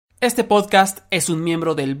Este podcast es un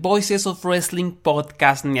miembro del Voices of Wrestling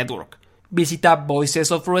Podcast Network. Visita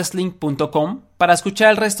voicesofwrestling.com para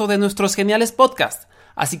escuchar el resto de nuestros geniales podcasts,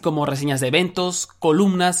 así como reseñas de eventos,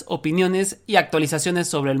 columnas, opiniones y actualizaciones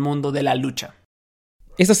sobre el mundo de la lucha.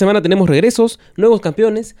 Esta semana tenemos regresos, nuevos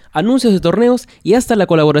campeones, anuncios de torneos y hasta la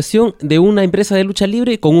colaboración de una empresa de lucha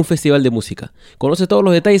libre con un festival de música. Conoce todos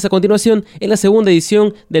los detalles a continuación en la segunda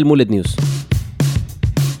edición del Mullet News.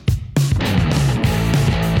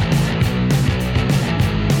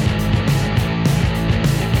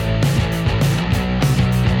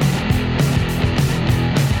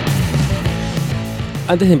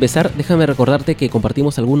 Antes de empezar, déjame recordarte que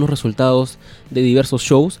compartimos algunos resultados de diversos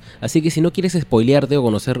shows, así que si no quieres spoilearte o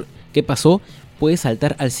conocer qué pasó, puedes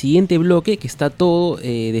saltar al siguiente bloque que está todo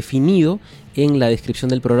definido en la descripción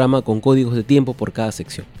del programa con códigos de tiempo por cada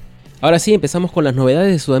sección. Ahora sí, empezamos con las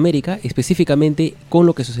novedades de Sudamérica, específicamente con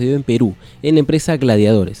lo que sucedió en Perú, en la empresa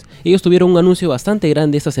Gladiadores. Ellos tuvieron un anuncio bastante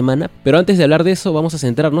grande esta semana, pero antes de hablar de eso vamos a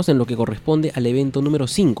centrarnos en lo que corresponde al evento número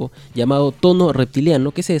 5, llamado Tono Reptiliano,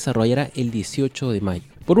 que se desarrollará el 18 de mayo.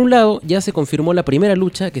 Por un lado, ya se confirmó la primera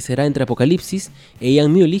lucha, que será entre Apocalipsis e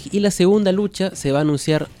Ian Mulich, y la segunda lucha se va a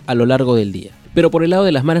anunciar a lo largo del día. Pero por el lado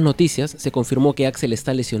de las malas noticias, se confirmó que Axel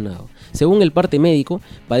está lesionado. Según el parte médico,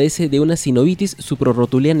 padece de una sinovitis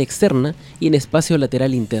suprarrotuliana externa y en espacio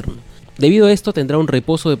lateral interno. Debido a esto tendrá un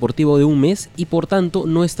reposo deportivo de un mes y por tanto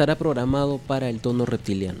no estará programado para el Tono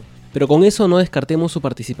Reptiliano. Pero con eso no descartemos su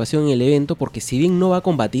participación en el evento porque si bien no va a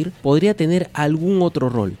combatir, podría tener algún otro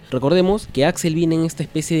rol. Recordemos que Axel viene en esta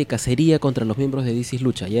especie de cacería contra los miembros de DC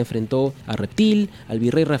Lucha. Ya enfrentó a Reptil, al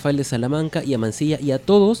Virrey Rafael de Salamanca y a Mancilla, y a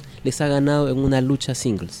todos les ha ganado en una lucha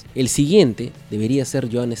singles. El siguiente debería ser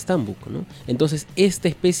Johan Stambuk, ¿no? Entonces esta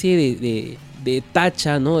especie de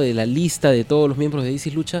tacha, ¿no?, de la lista de todos los miembros de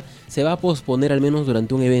DC Lucha se va a posponer al menos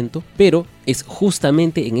durante un evento, pero es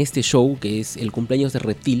justamente en este show, que es el cumpleaños de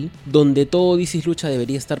Reptil, donde todo DC Lucha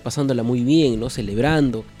debería estar pasándola muy bien, ¿no?,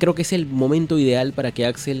 celebrando. Creo que es el momento ideal para que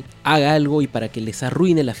Axel haga algo y para que les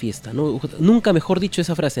arruine la fiesta, ¿no? Nunca mejor dicho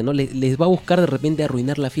esa frase, ¿no? Les va a buscar de repente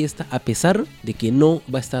arruinar la fiesta a pesar de que no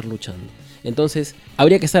va a estar luchando. Entonces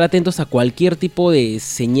habría que estar atentos a cualquier tipo de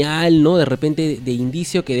señal, ¿no?, de repente de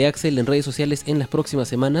indicio que dé Axel en redes sociales en las próximas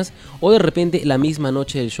semanas, o de repente la misma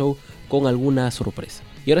noche del show con alguna sorpresa.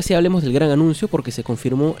 Y ahora sí hablemos del gran anuncio, porque se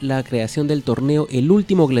confirmó la creación del torneo El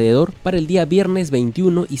Último Gladiador para el día viernes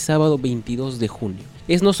 21 y sábado 22 de junio.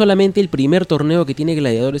 Es no solamente el primer torneo que tiene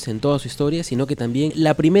Gladiadores en toda su historia, sino que también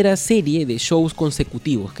la primera serie de shows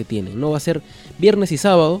consecutivos que tienen, ¿no? Va a ser viernes y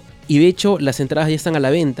sábado, y de hecho las entradas ya están a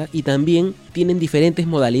la venta y también tienen diferentes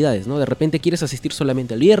modalidades, ¿no? De repente quieres asistir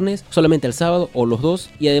solamente al viernes, solamente al sábado o los dos,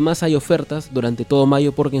 y además hay ofertas durante todo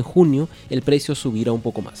mayo porque en junio el precio subirá un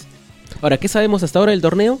poco más. Ahora, ¿qué sabemos hasta ahora del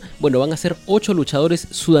torneo? Bueno, van a ser 8 luchadores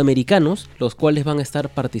sudamericanos los cuales van a estar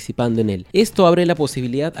participando en él. Esto abre la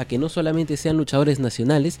posibilidad a que no solamente sean luchadores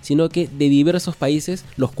nacionales, sino que de diversos países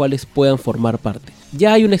los cuales puedan formar parte.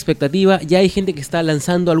 Ya hay una expectativa, ya hay gente que está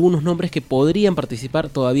lanzando algunos nombres que podrían participar,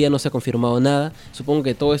 todavía no se ha confirmado nada. Supongo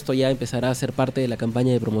que todo esto ya empezará a ser parte de la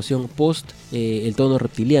campaña de promoción post el Tono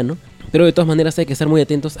Reptiliano, pero de todas maneras hay que estar muy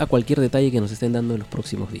atentos a cualquier detalle que nos estén dando en los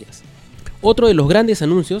próximos días. Otro de los grandes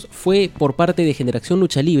anuncios fue por parte de Generación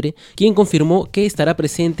Lucha Libre, quien confirmó que estará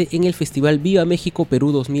presente en el Festival Viva México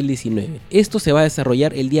Perú 2019. Esto se va a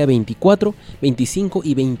desarrollar el día 24, 25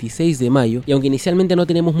 y 26 de mayo, y aunque inicialmente no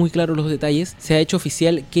tenemos muy claros los detalles, se ha hecho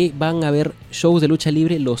oficial que van a haber shows de lucha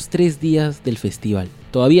libre los 3 días del festival.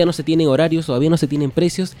 Todavía no se tienen horarios, todavía no se tienen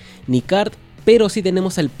precios ni card, pero sí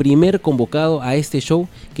tenemos al primer convocado a este show,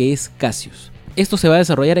 que es Cassius. Esto se va a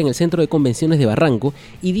desarrollar en el Centro de Convenciones de Barranco,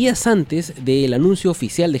 y días antes del anuncio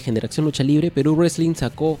oficial de Generación Lucha Libre, Perú Wrestling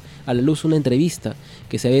sacó a la luz una entrevista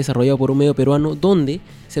que se había desarrollado por un medio peruano donde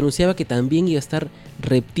se anunciaba que también iba a estar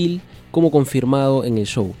Reptil como confirmado en el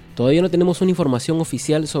show. Todavía no tenemos una información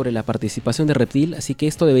oficial sobre la participación de Reptil, así que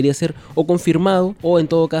esto debería ser o confirmado o en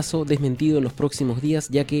todo caso desmentido en los próximos días,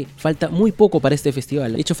 ya que falta muy poco para este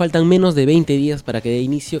festival. De hecho, faltan menos de 20 días para que dé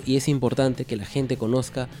inicio y es importante que la gente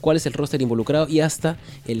conozca cuál es el roster involucrado y hasta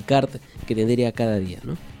el card que tendría cada día,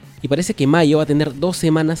 ¿no? Y parece que mayo va a tener 2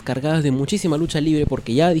 semanas cargadas de muchísima lucha libre,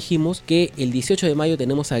 porque ya dijimos que el 18 de mayo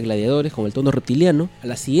tenemos a Gladiadores con el Tono Reptiliano. A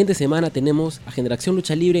la siguiente semana tenemos a Generación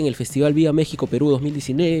Lucha Libre en el Festival Viva México Perú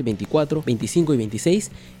 2019, 24, 25 y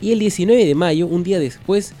 26. Y el 19 de mayo, un día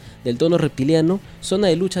después del Tono Reptiliano, Zona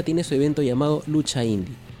de Lucha tiene su evento llamado Lucha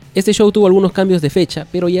Indie. Este show tuvo algunos cambios de fecha,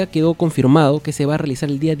 pero ya quedó confirmado que se va a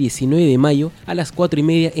realizar el día 19 de mayo a las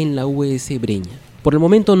 4:30 en la US Breña. Por el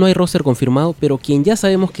momento no hay roster confirmado, pero quien ya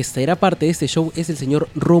sabemos que será parte de este show es el señor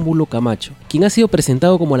Rómulo Camacho, quien ha sido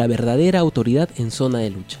presentado como la verdadera autoridad en zona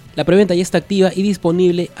de lucha. La preventa ya está activa y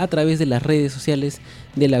disponible a través de las redes sociales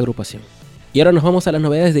de la agrupación. Y ahora nos vamos a las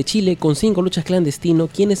novedades de Chile con 5 luchas clandestino,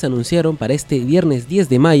 quienes anunciaron para este viernes 10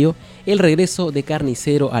 de mayo el regreso de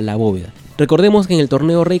Carnicero a la bóveda. Recordemos que en el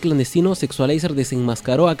torneo Rey Clandestino, Sexualizer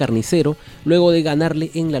desenmascaró a Carnicero luego de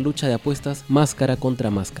ganarle en la lucha de apuestas máscara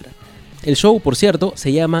contra máscara. El show, por cierto,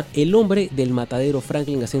 se llama El Hombre del Matadero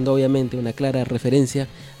Franklin, haciendo obviamente una clara referencia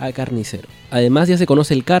a Carnicero. Además ya se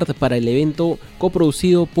conoce el card para el evento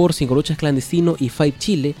coproducido por 5 luchas clandestino y Five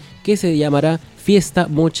Chile, que se llamará Fiesta,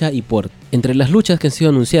 Mocha y Port. Entre las luchas que han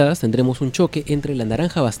sido anunciadas tendremos un choque entre la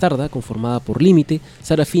Naranja Bastarda, conformada por Límite,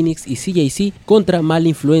 Sara Phoenix y CJC, contra Mala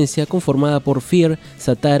Influencia, conformada por Fear,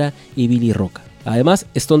 Satara y Billy Roca. Además,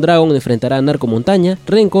 Stone Dragon enfrentará a Narco Montaña,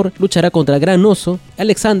 Rencor luchará contra Gran Oso,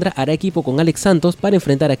 Alexandra hará equipo con Alex Santos para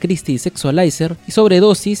enfrentar a Christy y Sexualizer, y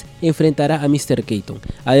Sobredosis enfrentará a Mr. Keaton.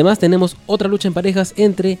 Además tenemos otra lucha en parejas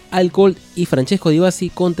entre Alcohol y Francesco Di Basi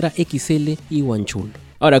contra XL y Wanchul.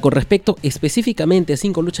 Ahora, con respecto específicamente a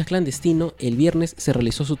 5 luchas clandestino, el viernes se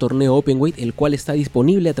realizó su torneo Openweight, el cual está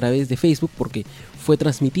disponible a través de Facebook porque fue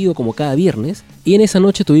transmitido como cada viernes, y en esa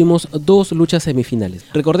noche tuvimos 2 luchas semifinales.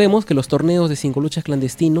 Recordemos que los torneos de 5 luchas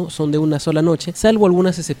clandestino son de una sola noche, salvo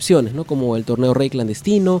algunas excepciones, ¿no? Como el torneo Rey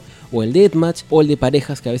Clandestino, o el Deathmatch, o el de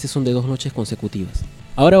parejas, que a veces son de 2 noches consecutivas.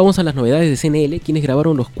 Ahora vamos a las novedades de CNL, quienes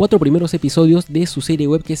grabaron los 4 primeros episodios de su serie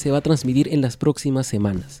web que se va a transmitir en las próximas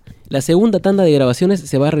semanas. La segunda tanda de grabaciones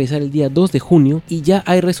se va a realizar el día 2 de junio y ya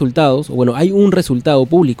hay resultados, o bueno, hay un resultado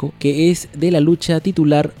público que es de la lucha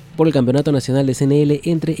titular por el Campeonato Nacional de CNL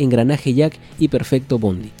entre Engranaje Jack y Perfecto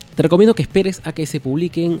Bondi. Te recomiendo que esperes a que se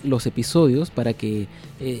publiquen los episodios para que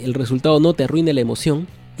el resultado no te arruine la emoción.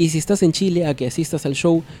 Y si estás en Chile, a que asistas al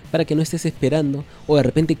show para que no estés esperando o de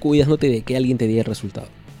repente cuidándote de que alguien te diga el resultado.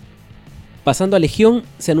 Pasando a Legión,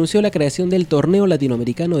 se anunció la creación del Torneo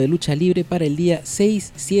Latinoamericano de Lucha Libre para el día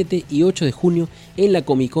 6, 7 y 8 de junio en la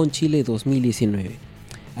Comic Con Chile 2019.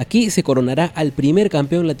 Aquí se coronará al primer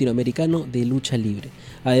campeón latinoamericano de lucha libre.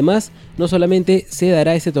 Además, no solamente se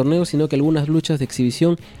dará este torneo, sino que algunas luchas de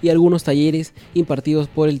exhibición y algunos talleres impartidos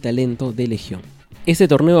por el talento de Legión. Este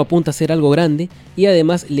torneo apunta a ser algo grande y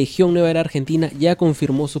además Legión Nueva Era Argentina ya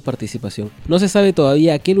confirmó su participación. No se sabe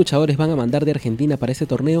todavía qué luchadores van a mandar de Argentina para este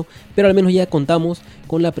torneo, pero al menos ya contamos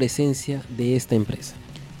con la presencia de esta empresa.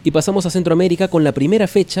 Y pasamos a Centroamérica con la primera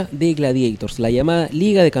fecha de Gladiators, la llamada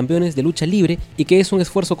Liga de Campeones de Lucha Libre, y que es un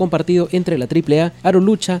esfuerzo compartido entre la AAA, Aro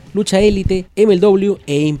Lucha, Lucha Élite, MLW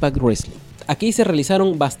e Impact Wrestling. Aquí se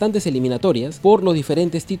realizaron bastantes eliminatorias por los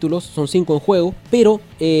diferentes títulos, son 5 en juego, pero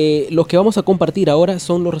los que vamos a compartir ahora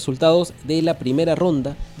son los resultados de la primera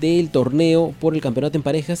ronda del torneo por el campeonato en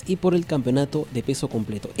parejas y por el campeonato de peso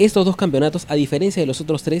completo. Estos 2 campeonatos, a diferencia de los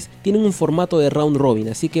otros 3, tienen un formato de round robin,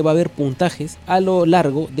 así que va a haber puntajes a lo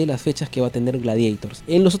largo de las fechas que va a tener Gladiators.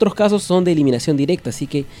 En los otros casos son de eliminación directa, así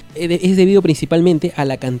que es debido principalmente a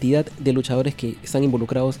la cantidad de luchadores que están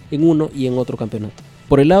involucrados en uno y en otro campeonato.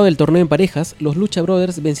 Por el lado del torneo en parejas, los Lucha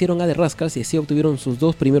Brothers vencieron a The Rascals y así obtuvieron sus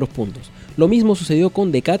 2 primeros puntos. Lo mismo sucedió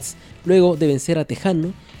con The Cats, luego de vencer a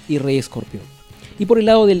Tejano y Rey Escorpión. Y por el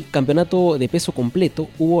lado del campeonato de peso completo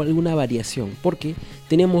hubo alguna variación, porque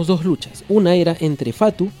teníamos 2 luchas. Una era entre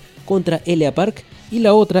Fatu contra Elia Park y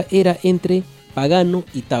la otra era entre Pagano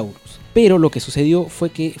y Taurus. Pero lo que sucedió fue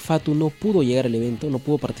que Fatu no pudo llegar al evento, no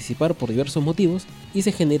pudo participar por diversos motivos y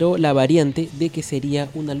se generó la variante de que sería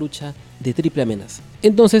una lucha de triple amenaza.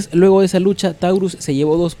 Entonces, luego de esa lucha, Taurus se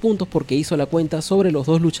llevó 2 puntos porque hizo la cuenta sobre los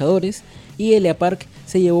 2 luchadores y Elia Park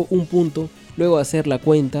se llevó 1 punto luego de hacer la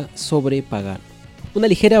cuenta sobre Pagano. Una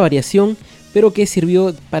ligera variación, pero que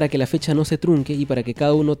sirvió para que la fecha no se trunque y para que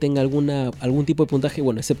cada uno tenga algún tipo de puntaje,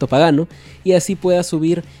 bueno, excepto Pagano, y así pueda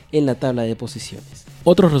subir en la tabla de posiciones.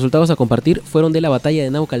 Otros resultados a compartir fueron de la batalla de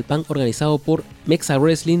Naucalpan organizado por Mexa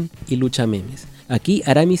Wrestling y Lucha Memes. Aquí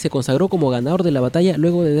Arami se consagró como ganador de la batalla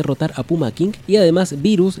luego de derrotar a Puma King y además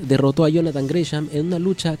Virus derrotó a Jonathan Gresham en una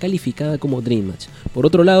lucha calificada como Dream Match. Por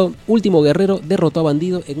otro lado, Último Guerrero derrotó a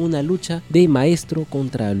Bandido en una lucha de maestro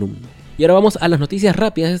contra alumno. Y ahora vamos a las noticias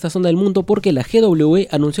rápidas de esta zona del mundo porque la GWE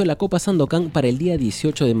anunció la Copa Sandokan para el día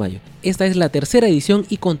 18 de mayo. Esta es la 3ª edición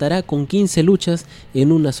y contará con 15 luchas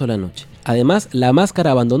en una sola noche. Además, la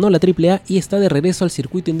Máscara abandonó la AAA y está de regreso al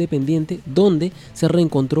circuito independiente donde se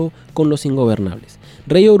reencontró con los Ingobernables.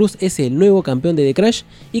 Rey Horus es el nuevo campeón de The Crash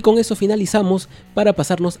y con eso finalizamos para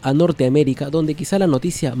pasarnos a Norteamérica, donde quizá la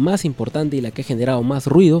noticia más importante y la que ha generado más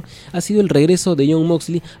ruido ha sido el regreso de Jon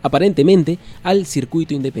Moxley aparentemente al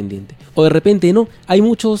circuito independiente. O de repente no, hay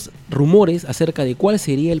muchos rumores acerca de cuál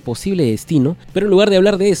sería el posible destino, pero en lugar de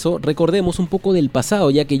hablar de eso, recordemos un poco del pasado,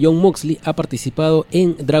 ya que Jon Moxley ha participado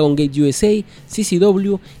en Dragon Gate USA,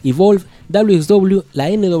 CCW, Evolve, WXW, la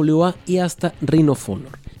NWA y hasta Ring of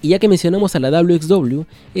Honor. Y ya que mencionamos a la WXW,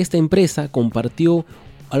 esta empresa compartió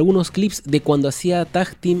algunos clips de cuando hacía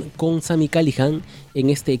tag team con Sami Callihan en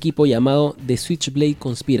este equipo llamado The Switchblade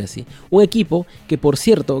Conspiracy, un equipo que por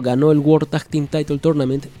cierto ganó el World Tag Team Title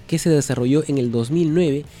Tournament que se desarrolló en el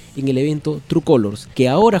 2009 en el evento True Colors, que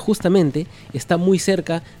ahora justamente está muy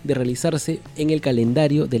cerca de realizarse en el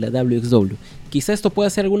calendario de la WXW. Quizá esto pueda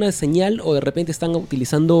ser alguna señal o de repente están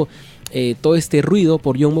utilizando todo este ruido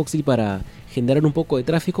por Jon Moxley para generar un poco de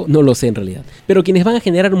tráfico, no lo sé en realidad. Pero quienes van a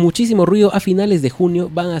generar muchísimo ruido a finales de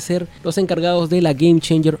junio van a ser los encargados de la Game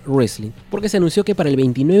Changer Wrestling, porque se anunció que para el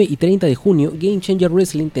 29 y 30 de junio Game Changer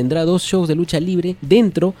Wrestling tendrá 2 shows de lucha libre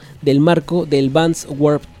dentro del marco del Vans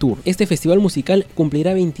Warped Tour. Este festival musical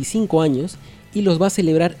cumplirá 25 años y los va a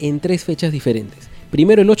celebrar en 3 fechas diferentes.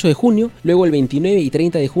 Primero el 8 de junio, luego el 29 y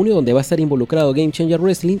 30 de junio, donde va a estar involucrado Game Changer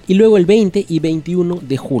Wrestling, y luego el 20 y 21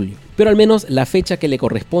 de julio. Pero al menos la fecha que le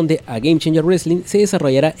corresponde a Game Changer Wrestling se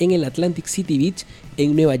desarrollará en el Atlantic City Beach,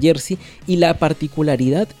 en Nueva Jersey, y la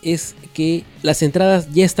particularidad es que las entradas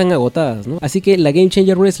ya están agotadas, ¿no? Así que la Game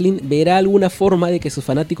Changer Wrestling verá alguna forma de que sus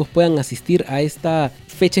fanáticos puedan asistir a esta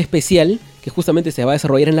fecha especial que justamente se va a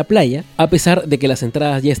desarrollar en la playa, a pesar de que las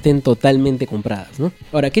entradas ya estén totalmente compradas, ¿no?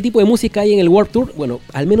 Ahora, ¿qué tipo de música hay en el Warped Tour? Bueno,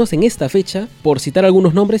 al menos en esta fecha, por citar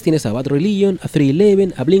algunos nombres, tienes a Bad Religion, a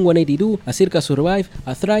 311, a Blink-182, a Circa Survive,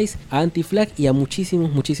 a Thrice, a Anti-Flag y a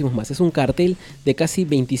muchísimos más. Es un cartel de casi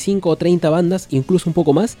 25 o 30 bandas, incluso un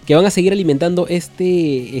poco más, que van a seguir alimentando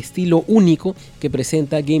este estilo único que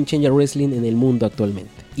presenta Game Changer Wrestling en el mundo actualmente.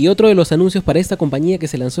 Y otro de los anuncios para esta compañía que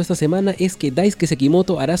se lanzó esta semana es que Daisuke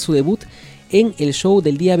Sekimoto hará su debut en el show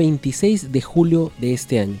del día 26 de julio de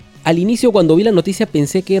este año. Al inicio, cuando vi la noticia,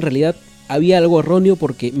 pensé que en realidad había algo erróneo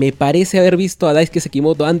porque me parece haber visto a Daisuke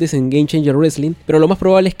Sekimoto antes en Game Changer Wrestling, pero lo más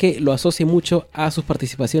probable es que lo asocie mucho a sus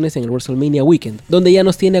participaciones en el WrestleMania Weekend, donde ya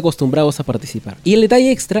nos tiene acostumbrados a participar. Y el detalle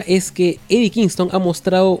extra es que Eddie Kingston ha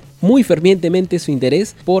mostrado muy fervientemente su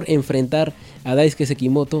interés por enfrentar a Daisuke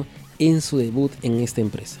Sekimoto en su debut en esta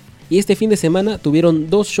empresa. Y este fin de semana tuvieron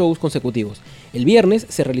 2 shows consecutivos. El viernes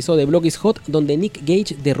se realizó The Block is Hot, donde Nick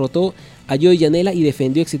Gage derrotó a Joey Janela y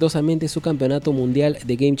defendió exitosamente su campeonato mundial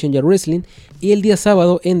de Game Changer Wrestling. Y el día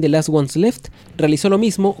sábado en The Last Ones Left realizó lo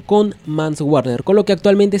mismo con Mance Warner, con lo que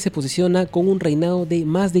actualmente se posiciona con un reinado de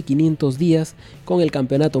más de 500 días con el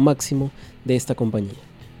campeonato máximo de esta compañía.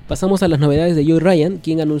 Pasamos a las novedades de Joey Ryan,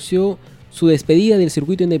 quien anunció su despedida del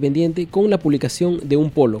circuito independiente con la publicación de un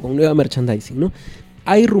polo, con nueva merchandising, ¿no?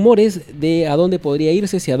 Hay rumores de a dónde podría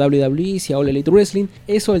irse, si a WWE, si a All Elite Wrestling,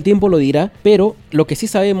 eso el tiempo lo dirá, pero lo que sí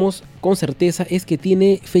sabemos con certeza es que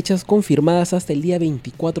tiene fechas confirmadas hasta el día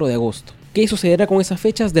 24 de agosto. ¿Qué sucederá con esas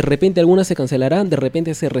fechas? De repente algunas se cancelarán, de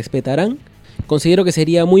repente se respetarán. Considero que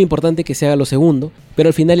sería muy importante que se haga lo segundo, pero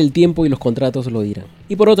al final el tiempo y los contratos lo dirán.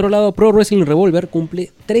 Y por otro lado, Pro Wrestling Revolver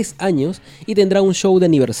cumple 3 años y tendrá un show de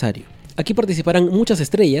aniversario. Aquí participarán muchas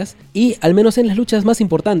estrellas y, al menos en las luchas más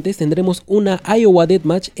importantes, tendremos una Iowa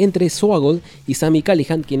Deathmatch entre Swaggle y Sami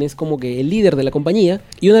Callihan, quien es como que el líder de la compañía,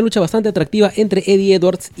 y una lucha bastante atractiva entre Eddie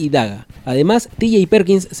Edwards y Daga. Además, TJ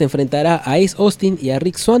Perkins se enfrentará a Ace Austin y a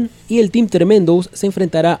Rick Swann, y el Team Tremendous se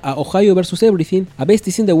enfrentará a Ohio vs Everything, a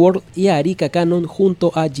Besties in the World y a Arika Cannon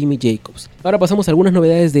junto a Jimmy Jacobs. Ahora pasamos a algunas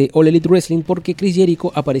novedades de All Elite Wrestling, porque Chris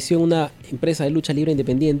Jericho apareció en una empresa de lucha libre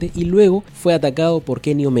independiente y luego fue atacado por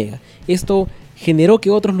Kenny Omega. Esto generó que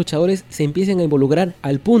otros luchadores se empiecen a involucrar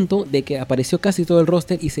al punto de que apareció casi todo el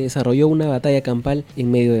roster y se desarrolló una batalla campal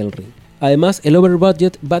en medio del ring. Además, el Over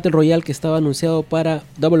Budget Battle Royale que estaba anunciado para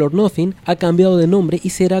Double or Nothing ha cambiado de nombre y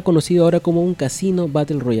será conocido ahora como un Casino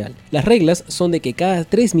Battle Royale. Las reglas son de que cada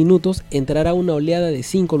 3 minutos entrará una oleada de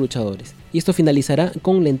 5 luchadores. Y esto finalizará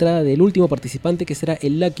con la entrada del último participante, que será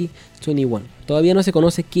el Lucky 21. Todavía no se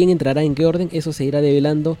conoce quién entrará en qué orden, eso se irá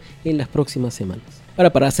develando en las próximas semanas.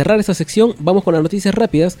 Ahora, para cerrar esta sección, vamos con las noticias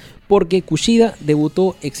rápidas, porque Kushida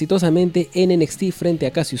debutó exitosamente en NXT frente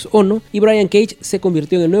a Cassius Ohno y Brian Cage se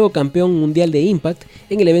convirtió en el nuevo campeón mundial de Impact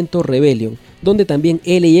en el evento Rebellion, donde también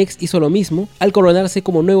LAX hizo lo mismo al coronarse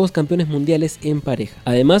como nuevos campeones mundiales en pareja.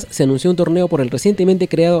 Además, se anunció un torneo por el recientemente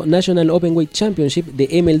creado National Openweight Championship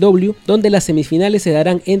de MLW, donde las semifinales se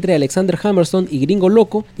darán entre Alexander Hammerstone y Gringo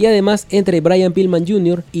Loco, y además entre Brian Pillman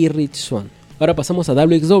Jr. y Rich Swann. Ahora pasamos a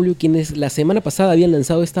WXW, quienes la semana pasada habían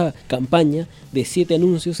lanzado esta campaña de 7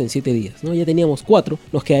 anuncios en 7 días, ¿no? Ya teníamos 4,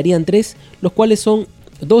 nos quedarían 3, los cuales son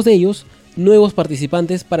 2 de ellos nuevos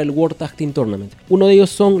participantes para el World Tag Team Tournament. Uno de ellos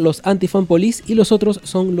son los Anti-Fan Police y los otros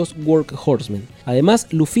son los Workhorsemen. Además,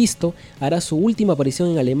 Lufisto hará su última aparición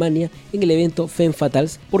en Alemania en el evento Femme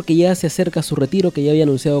Fatales porque ya se acerca su retiro, que ya había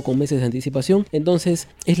anunciado con meses de anticipación. Entonces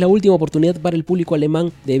es la última oportunidad para el público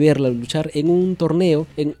alemán de verla luchar en un torneo,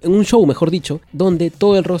 en un show mejor dicho, donde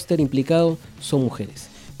todo el roster implicado son mujeres.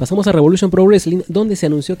 Pasamos a Revolution Pro Wrestling, donde se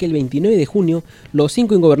anunció que el 29 de junio los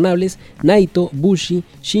 5 ingobernables, Naito, Bushi,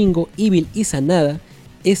 Shingo, Evil y Sanada,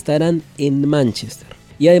 estarán en Manchester.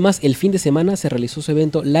 Y además el fin de semana se realizó su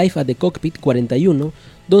evento Live at the Cockpit 41,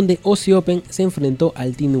 donde Aussie Open se enfrentó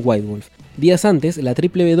al Team White Wolf. Días antes, la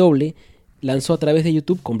WWE lanzó a través de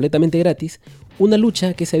YouTube, completamente gratis, una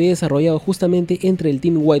lucha que se había desarrollado justamente entre el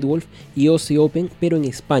Team White Wolf y Aussie Open, pero en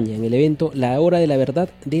España, en el evento La Hora de la Verdad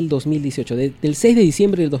del 2018, del 6 de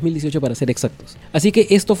diciembre del 2018 para ser exactos. Así que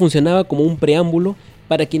esto funcionaba como un preámbulo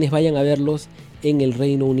para quienes vayan a verlos en el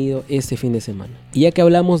Reino Unido este fin de semana. Y ya que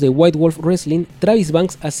hablamos de White Wolf Wrestling, Travis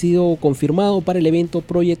Banks ha sido confirmado para el evento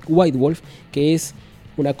Project White Wolf, que es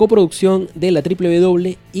una coproducción de la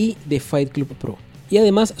WWE y de Fight Club Pro. Y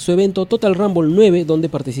además su evento Total Rumble 9, donde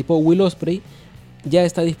participó Will Ospreay, ya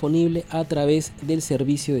está disponible a través del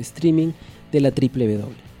servicio de streaming de la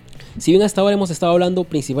WWE. Si bien hasta ahora hemos estado hablando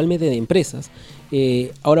principalmente de empresas,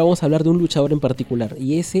 ahora vamos a hablar de un luchador en particular,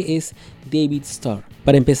 y ese es David Starr.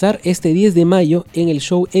 Para empezar, este 10 de mayo en el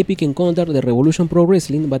show Epic Encounter de Revolution Pro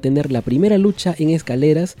Wrestling va a tener la primera lucha en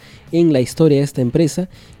escaleras en la historia de esta empresa,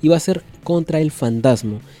 y va a ser contra el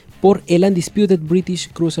Fantasma por el Undisputed British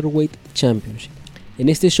Cruiserweight Championship. En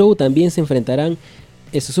este show también se enfrentarán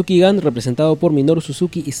el Suzuki Gun, representado por Minoru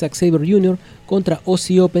Suzuki y Zack Sabre Jr., contra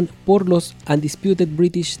Aussie Open por los Undisputed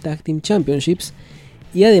British Tag Team Championships.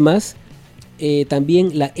 Y además,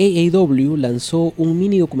 también la AAW lanzó un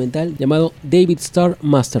mini documental llamado David Starr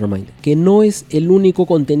Mastermind, que no es el único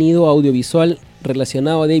contenido audiovisual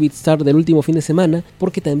relacionado a David Starr del último fin de semana,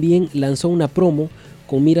 porque también lanzó una promo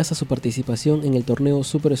con miras a su participación en el torneo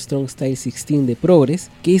Super Strong Style 16 de Progress,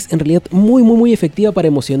 que es en realidad muy efectiva para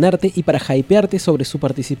emocionarte y para hypearte sobre su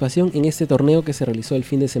participación en este torneo que se realizó el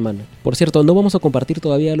fin de semana. Por cierto, no vamos a compartir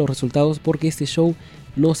todavía los resultados porque este show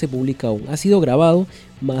no se publica aún. Ha sido grabado,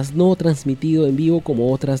 mas no transmitido en vivo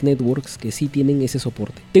como otras networks que sí tienen ese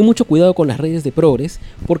soporte. Ten mucho cuidado con las redes de Progress,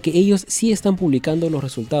 porque ellos sí están publicando los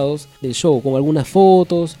resultados del show, con algunas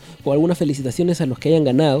fotos o algunas felicitaciones a los que hayan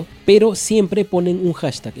ganado, pero siempre ponen un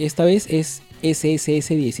hashtag. Esta vez es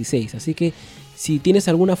SSS16, así que si tienes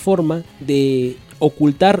alguna forma de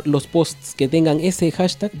ocultar los posts que tengan ese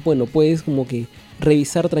hashtag, bueno, puedes como que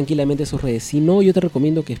revisar tranquilamente sus redes. Si no, yo te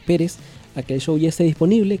recomiendo que esperes a que el show ya esté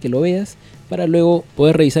disponible, que lo veas, para luego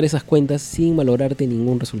poder revisar esas cuentas sin malograrte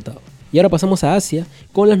ningún resultado. Y ahora pasamos a Asia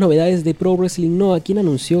con las novedades de Pro Wrestling Noah, quien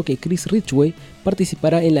anunció que Chris Ridgway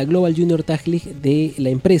participará en la Global Junior Tag League de la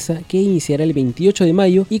empresa, que iniciará el 28 de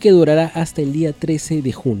mayo y que durará hasta el día 13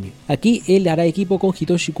 de junio. Aquí él hará equipo con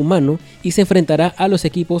Hitoshi Kumano y se enfrentará a los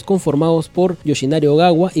equipos conformados por Yoshinari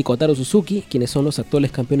Ogawa y Kotaro Suzuki, quienes son los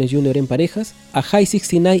actuales campeones junior en parejas, a High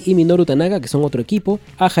 69 y Minoru Tanaka, que son otro equipo,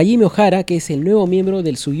 a Hajime Ohara, que es el nuevo miembro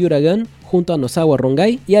del Sugiura Gun, junto a Nosawa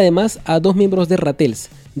Rongai, y además a dos miembros de Rattles,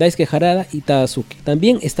 Daisuke Harada y Tadazuki.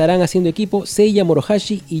 También estarán haciendo equipo Seiya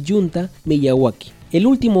Morohashi y Junta Miyawaki. El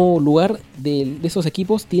último lugar de esos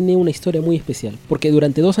equipos tiene una historia muy especial, porque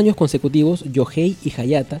durante 2 años consecutivos Yohei y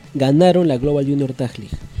Hayata ganaron la Global Junior Tag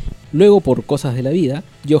League. Luego, por cosas de la vida,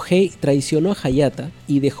 Yohei traicionó a Hayata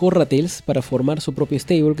y dejó Rattles para formar su propio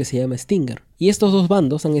stable que se llama Stinger. Y estos dos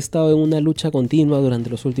bandos han estado en una lucha continua durante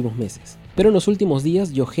los últimos meses. Pero en los últimos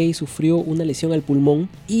días, Yohei sufrió una lesión al pulmón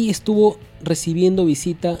y estuvo recibiendo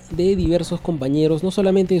visita de diversos compañeros, no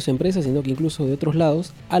solamente de su empresa, sino que incluso de otros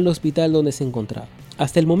lados, al hospital donde se encontraba.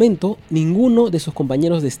 Hasta el momento, ninguno de sus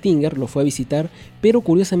compañeros de Stinger lo fue a visitar, pero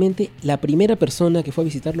curiosamente la primera persona que fue a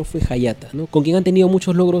visitarlo fue Hayata, ¿no? Con quien han tenido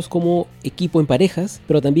muchos logros como equipo en parejas,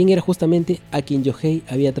 pero también era justamente a quien Yohei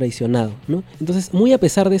había traicionado, ¿no? Entonces, muy a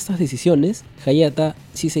pesar de estas decisiones, Hayata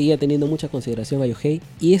sí seguía teniendo mucha consideración a Yohei,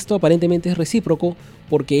 y esto aparentemente es recíproco,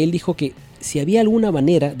 porque él dijo que si había alguna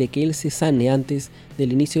manera de que él se sane antes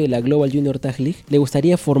del inicio de la Global Junior Tag League, le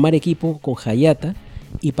gustaría formar equipo con Hayata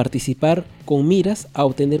y participar con miras a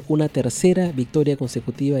obtener una tercera victoria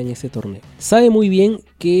consecutiva en este torneo. Sabe muy bien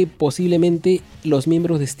que posiblemente los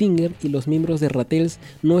miembros de Stinger y los miembros de Rattles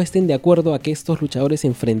no estén de acuerdo a que estos luchadores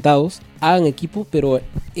enfrentados hagan equipo, pero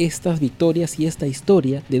estas victorias y esta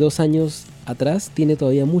historia de 2 años atrás tiene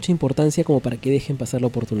todavía mucha importancia como para que dejen pasar la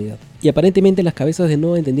oportunidad. Y aparentemente las cabezas de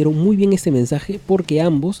Noah entendieron muy bien este mensaje, porque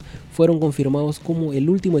ambos fueron confirmados como el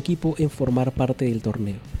último equipo en formar parte del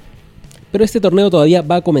torneo. Pero este torneo todavía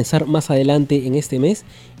va a comenzar más adelante en este mes,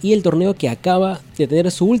 y el torneo que acaba de tener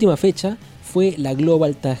su última fecha fue la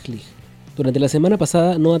Global Tag League. Durante la semana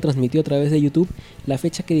pasada Noah transmitió a través de YouTube la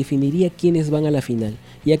fecha que definiría quiénes van a la final,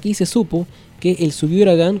 y aquí se supo que el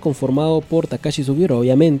Sugiura Gun, conformado por Takashi Sugiura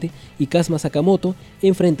obviamente y Kazuma Sakamoto,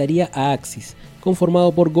 enfrentaría a Axis,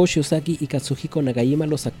 conformado por Go Shiozaki y Katsuhiko Nakajima,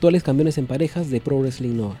 los actuales campeones en parejas de Pro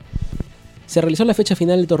Wrestling Noah. Se realizó la fecha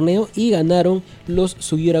final del torneo y ganaron los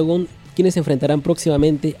Sugiura Gun, quienes se enfrentarán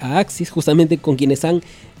próximamente a Axis, justamente con quienes han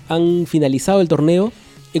finalizado el torneo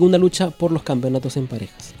en una lucha por los campeonatos en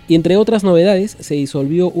parejas. Y entre otras novedades, se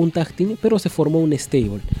disolvió un tag team, pero se formó un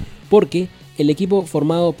stable, porque el equipo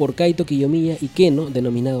formado por Kaito Kiyomiya y Keno,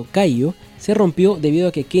 denominado Kaiyo, se rompió debido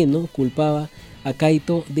a que Keno culpaba a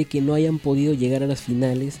Kaito de que no hayan podido llegar a las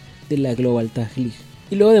finales de la Global Tag League.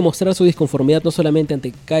 Y luego de mostrar su disconformidad no solamente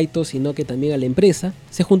ante Kaito, sino que también a la empresa,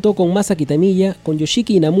 se juntó con Masa Kitamiya, con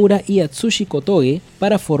Yoshiki Inamura y Atsushi Kotoge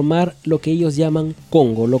para formar lo que ellos llaman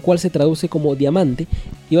Kongo, lo cual se traduce como diamante,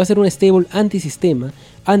 y va a ser un stable antisistema,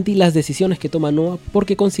 anti las decisiones que toma Noah,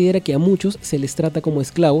 porque considera que a muchos se les trata como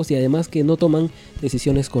esclavos y además que no toman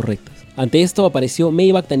decisiones correctas. Ante esto apareció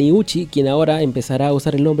Maybach Taniguchi, quien ahora empezará a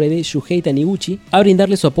usar el nombre de Shuhei Taniguchi, a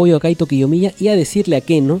brindarle su apoyo a Kaito Kiyomiya y a decirle a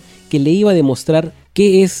Keno que le iba a demostrar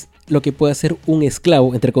qué es lo que puede hacer un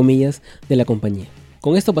esclavo, entre comillas, de la compañía.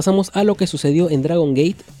 Con esto pasamos a lo que sucedió en Dragon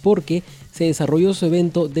Gate, porque se desarrolló su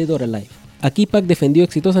evento Dead or Alive. Aquí Pac defendió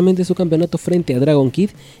exitosamente su campeonato frente a Dragon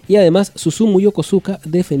Kid, y además Susumu Yokosuka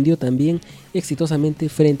defendió también exitosamente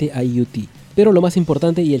frente a UT. Pero lo más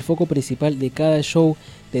importante y el foco principal de cada show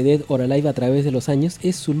de Dead or Alive a través de los años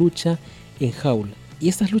es su lucha en jaula. Y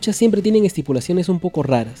estas luchas siempre tienen estipulaciones un poco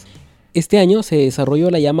raras. Este año se desarrolló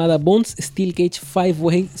la llamada Bones Steel Cage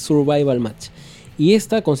 5-Way Survival Match, y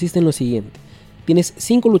esta consiste en lo siguiente: tienes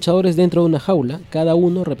 5 luchadores dentro de una jaula, cada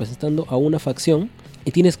uno representando a una facción,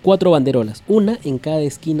 y tienes 4 banderolas, una en cada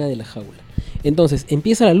esquina de la jaula. Entonces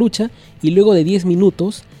empieza la lucha y luego de 10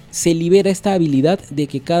 minutos se libera esta habilidad de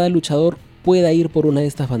que cada luchador pueda ir por una de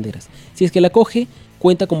estas banderas. Si es que la coge,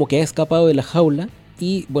 cuenta como que ha escapado de la jaula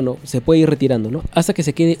y bueno, se puede ir retirando, ¿no? Hasta que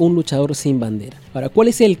se quede un luchador sin bandera. Ahora, ¿cuál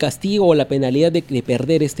es el castigo o la penalidad de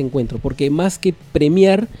perder este encuentro? Porque más que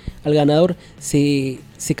premiar al ganador, se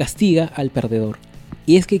castiga al perdedor.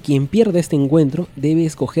 Y es que quien pierde este encuentro debe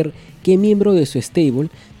escoger qué miembro de su stable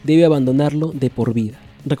debe abandonarlo de por vida.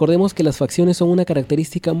 Recordemos que las facciones son una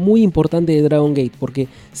característica muy importante de Dragon Gate, porque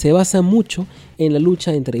se basa mucho en la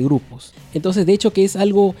lucha entre grupos. Entonces, de hecho, que es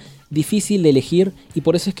algo difícil de elegir, y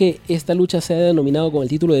por eso es que esta lucha se ha denominado con el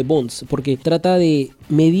título de Bonds, porque trata de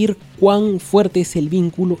medir cuán fuerte es el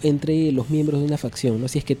vínculo entre los miembros de una facción, ¿no?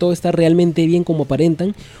 Si es que todo está realmente bien como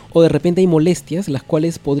aparentan, o de repente hay molestias las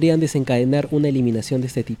cuales podrían desencadenar una eliminación de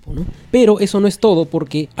este tipo, ¿no? Pero eso no es todo,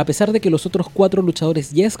 porque a pesar de que los otros 4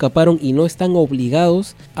 luchadores ya escaparon y no están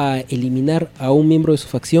obligados a eliminar a un miembro de su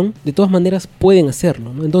facción, de todas maneras pueden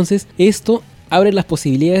hacerlo, ¿no? Entonces esto abre las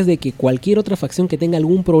posibilidades de que cualquier otra facción que tenga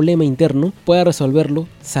algún problema interno pueda resolverlo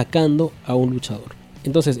sacando a un luchador.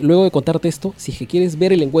 Entonces, luego de contarte esto, si es que quieres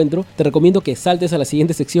ver el encuentro, te recomiendo que saltes a la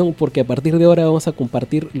siguiente sección, porque a partir de ahora vamos a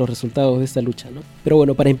compartir los resultados de esta lucha, ¿no? Pero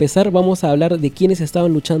bueno, para empezar vamos a hablar de quiénes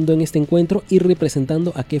estaban luchando en este encuentro y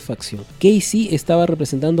representando a qué facción. Casey estaba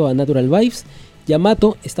representando a Natural Vibes,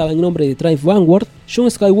 Yamato estaba en nombre de Tribe Vanguard, Shun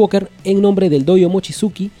Skywalker en nombre del Dojo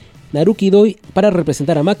Mochizuki, Naruki Doi para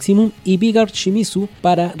representar a Maximum y Bigard Shimizu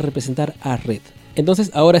para representar a Red.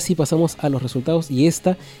 Entonces ahora sí pasamos a los resultados, y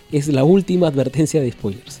esta es la última advertencia de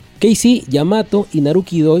spoilers. Casey, Yamato y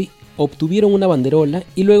Naruki Doi obtuvieron una banderola,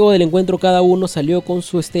 y luego del encuentro cada uno salió con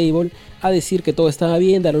su stable a decir que todo estaba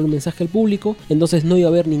bien, dar un mensaje al público, entonces no iba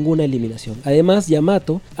a haber ninguna eliminación. Además,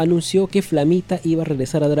 Yamato anunció que Flamita iba a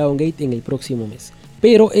regresar a Dragon Gate en el próximo mes.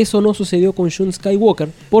 Pero eso no sucedió con Shun Skywalker,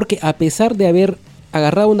 porque a pesar de haber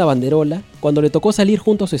agarrado una banderola, cuando le tocó salir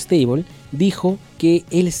junto a su stable, dijo que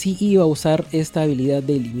él sí iba a usar esta habilidad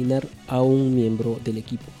de eliminar a un miembro del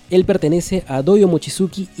equipo. Él pertenece a Dojo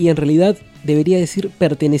Mochizuki, y en realidad debería decir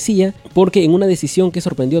pertenecía, porque en una decisión que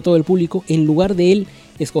sorprendió a todo el público, en lugar de él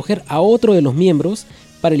escoger a otro de los miembros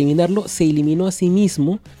para eliminarlo, se eliminó a sí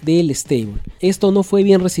mismo del stable. Esto no fue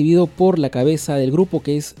bien recibido por la cabeza del grupo,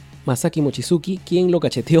 que es Masaki Mochizuki, quien lo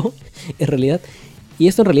cacheteó en realidad. Y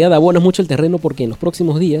esto en realidad abona mucho el terreno, porque en los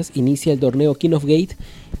próximos días inicia el torneo King of Gate,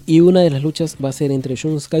 y una de las luchas va a ser entre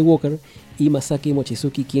Shun Skywalker y Masaki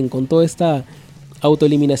Mochizuki, quien con toda esta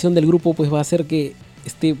autoeliminación del grupo pues va a hacer que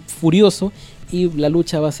esté furioso, y la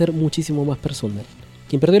lucha va a ser muchísimo más personal.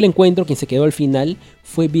 Quien perdió el encuentro, quien se quedó al final,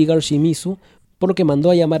 fue Bigard Shimizu, por lo que mandó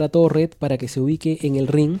a llamar a todo Red para que se ubique en el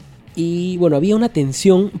ring. Y bueno, había una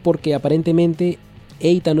tensión porque aparentemente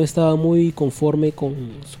Eita no estaba muy conforme con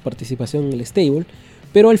su participación en el stable,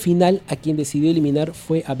 pero al final a quien decidió eliminar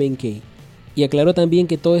fue a Ben Kay. Y aclaró también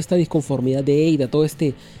que toda esta disconformidad de Eita, todo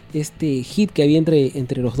este hit que había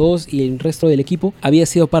entre los dos y el resto del equipo, había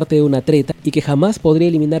sido parte de una treta y que jamás podría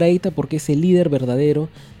eliminar a Eita porque es el líder verdadero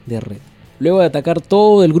de Red. Luego de atacar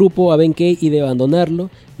todo el grupo a Ben Kay y de abandonarlo,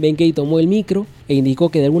 Ben Kay tomó el micro e indicó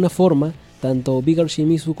que de alguna forma tanto Big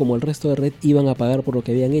Shimizu como el resto de Red iban a pagar por lo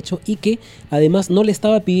que habían hecho y que además no le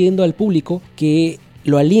estaba pidiendo al público que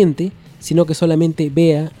lo aliente, sino que solamente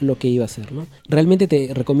vea lo que iba a hacer, ¿no? Realmente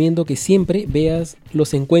te recomiendo que siempre veas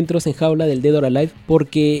los encuentros en jaula del Dead or Alive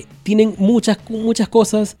porque tienen muchas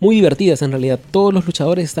cosas muy divertidas en realidad. Todos los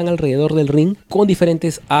luchadores están alrededor del ring con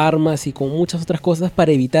diferentes armas y con muchas otras cosas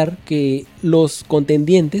para evitar que los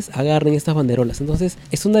contendientes agarren estas banderolas. Entonces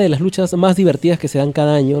es una de las luchas más divertidas que se dan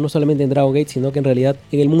cada año, no solamente en Dragon Gate, sino que en realidad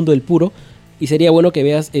en el mundo del puro. Y sería bueno que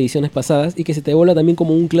veas ediciones pasadas y que se te vuelva también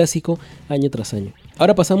como un clásico año tras año.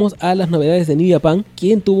 Ahora pasamos a las novedades de New Japan,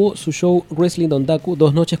 quien tuvo su show Wrestling Dontaku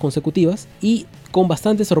 2 noches consecutivas y con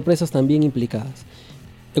bastantes sorpresas también implicadas.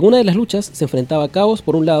 En una de las luchas se enfrentaba a Chaos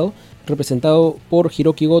por un lado, representado por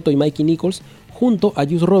Hiroki Goto y Mikey Nichols, junto a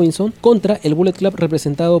Juice Robinson, contra el Bullet Club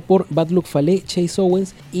representado por Bad Luck Fale, Chase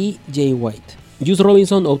Owens y Jay White. Juice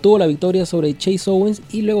Robinson obtuvo la victoria sobre Chase Owens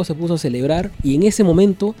y luego se puso a celebrar, y en ese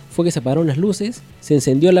momento fue que se apagaron las luces, se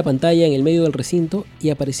encendió la pantalla en el medio del recinto y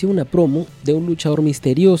apareció una promo de un luchador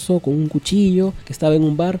misterioso con un cuchillo que estaba en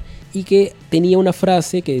un bar y que tenía una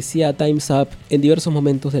frase que decía Time's Up en diversos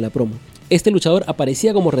momentos de la promo. Este luchador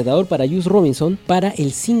aparecía como retador para Juice Robinson para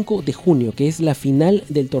el 5 de junio, que es la final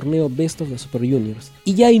del torneo Best of the Super Juniors.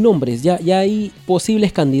 Y ya hay nombres, ya hay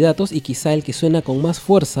posibles candidatos y quizá el que suena con más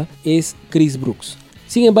fuerza es Chris Brooks.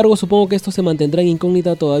 Sin embargo, supongo que esto se mantendrá en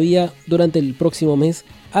incógnita todavía durante el próximo mes,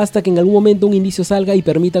 hasta que en algún momento un indicio salga y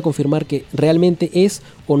permita confirmar que realmente es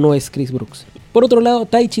o no es Chris Brooks. Por otro lado,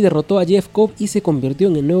 Taichi derrotó a Jeff Cobb y se convirtió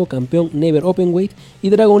en el nuevo campeón Never Openweight, y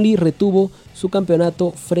Dragon Lee retuvo su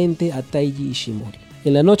campeonato frente a Taiji Ishimori.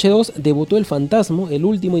 En la noche 2 debutó el Fantasma, el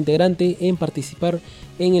último integrante en participar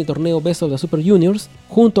en el torneo Best of the Super Juniors,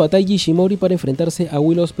 junto a Taiji Ishimori para enfrentarse a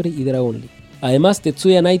Will Ospreay y Dragon Lee. Además,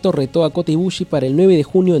 Tetsuya Naito retó a Kota Ibushi para el 9 de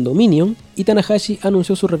junio en Dominion, y Tanahashi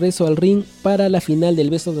anunció su regreso al ring para la final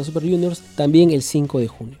del Best of the Super Juniors también el 5 de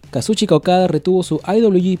junio. Kazuchika Okada retuvo su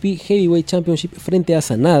IWGP Heavyweight Championship frente a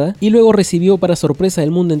Sanada y luego recibió para sorpresa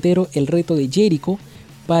del mundo entero el reto de Jericho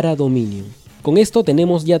para Dominion. Con esto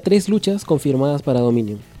tenemos ya 3 luchas confirmadas para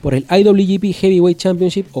Dominion. Por el IWGP Heavyweight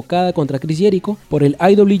Championship, Okada contra Chris Jericho. Por el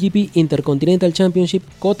IWGP Intercontinental Championship,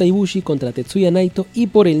 Kota Ibushi contra Tetsuya Naito. Y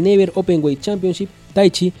por el Never Openweight Championship,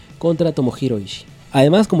 Taichi contra Tomohiro Ishii.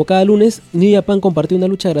 Además, como cada lunes, New Japan compartió una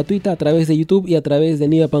lucha gratuita a través de YouTube y a través de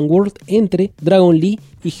New Japan World entre Dragon Lee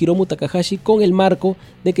y Hiromu Takahashi, con el marco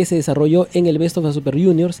de que se desarrolló en el Best of the Super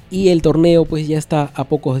Juniors, y el torneo pues ya está a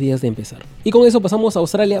pocos días de empezar. Y con eso pasamos a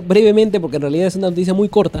Australia brevemente, porque en realidad es una noticia muy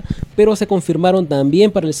corta, pero se confirmaron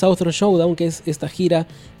también para el Southern Showdown, que es esta gira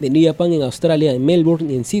de New Japan en Australia, en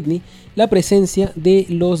Melbourne y en Sydney, la presencia de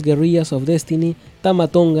los Guerrillas of Destiny, Tama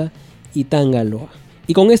Tonga y Tanga Loa.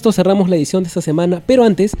 Y con esto cerramos la edición de esta semana, pero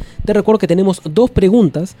antes te recuerdo que tenemos 2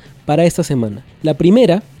 preguntas para esta semana. La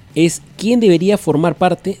primera es: ¿quién debería formar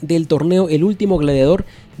parte del torneo El Último Gladiador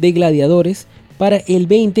de Gladiadores para el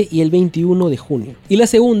 20 y el 21 de junio? Y la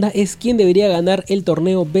segunda es: ¿quién debería ganar el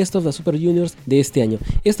torneo Best of the Super Juniors de este año?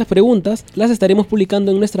 Estas preguntas las estaremos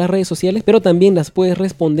publicando en nuestras redes sociales, pero también las puedes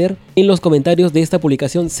responder en los comentarios de esta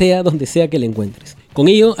publicación, sea donde sea que la encuentres. Con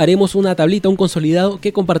ello haremos una tablita, un consolidado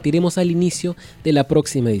que compartiremos al inicio de la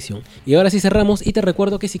próxima edición. Y ahora sí cerramos, y te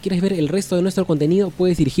recuerdo que si quieres ver el resto de nuestro contenido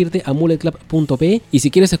puedes dirigirte a mulletclub.pe, y si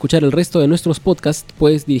quieres escuchar el resto de nuestros podcasts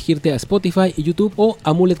puedes dirigirte a Spotify y YouTube o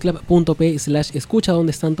a mulletclub.pe/escucha,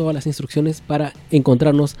 donde están todas las instrucciones para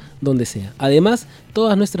encontrarnos donde sea. Además,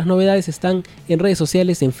 todas nuestras novedades están en redes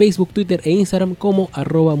sociales, en Facebook, Twitter e Instagram como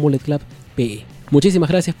 @mulletclub.pe. Muchísimas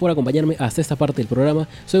gracias por acompañarme hasta esta parte del programa.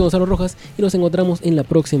 Soy Gonzalo Rojas y nos encontramos en la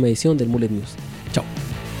próxima edición del Mullet News. Chao.